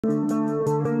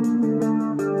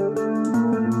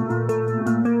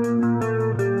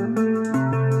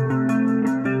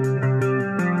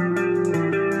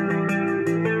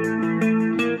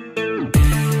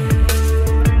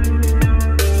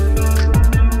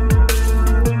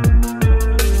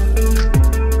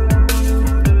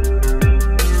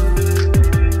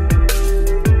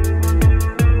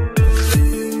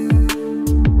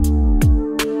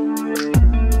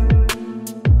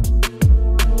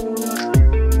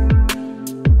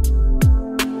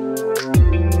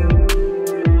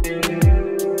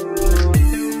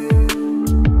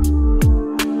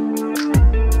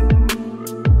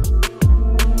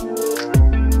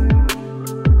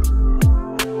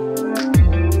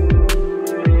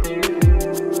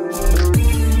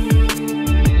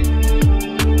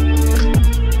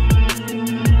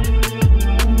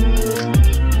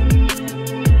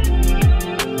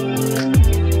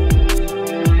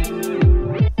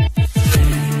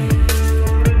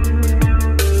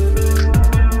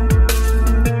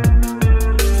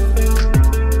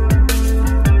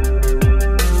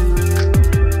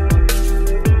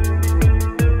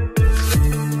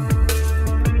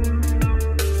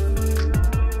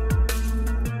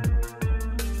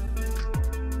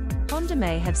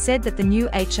may have said that the new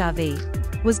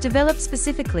HRV was developed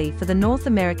specifically for the North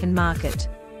American market,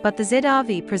 but the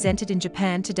ZRV presented in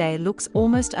Japan today looks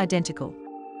almost identical.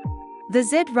 The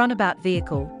Z runabout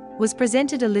vehicle was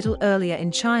presented a little earlier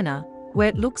in China, where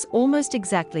it looks almost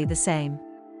exactly the same.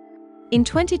 In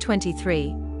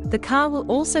 2023, the car will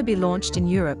also be launched in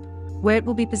Europe, where it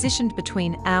will be positioned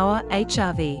between our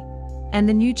HRV and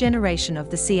the new generation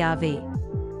of the CRV.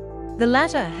 The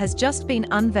latter has just been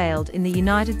unveiled in the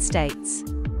United States.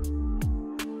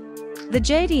 The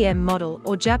JDM model,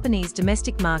 or Japanese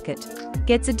domestic market,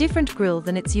 gets a different grille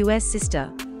than its US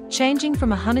sister, changing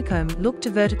from a honeycomb look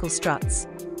to vertical struts,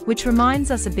 which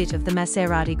reminds us a bit of the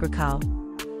Maserati Grecale.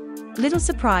 Little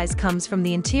surprise comes from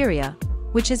the interior,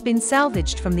 which has been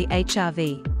salvaged from the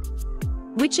HRV,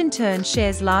 which in turn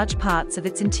shares large parts of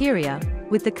its interior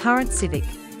with the current Civic.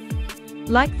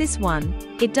 Like this one,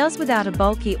 it does without a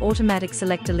bulky automatic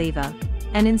selector lever,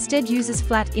 and instead uses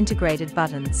flat integrated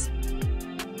buttons.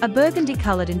 A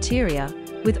burgundy-colored interior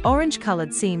with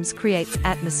orange-colored seams creates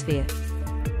atmosphere.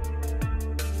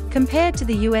 Compared to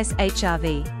the US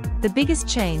HRV, the biggest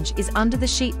change is under the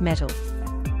sheet metal.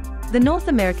 The North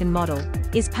American model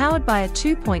is powered by a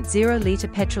 2.0-liter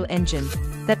petrol engine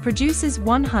that produces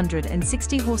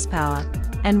 160 horsepower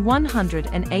and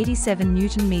 187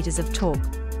 Newton-meters of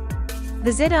torque. The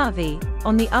ZRV,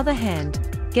 on the other hand,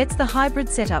 gets the hybrid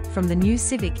setup from the new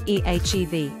Civic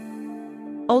eHEV.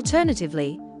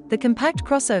 Alternatively, the compact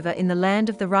crossover in the land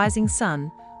of the rising sun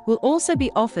will also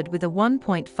be offered with a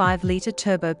 1.5-liter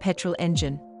turbo petrol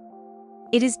engine.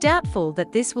 It is doubtful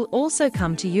that this will also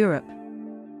come to Europe.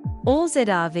 All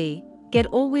ZRV get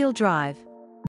all-wheel drive.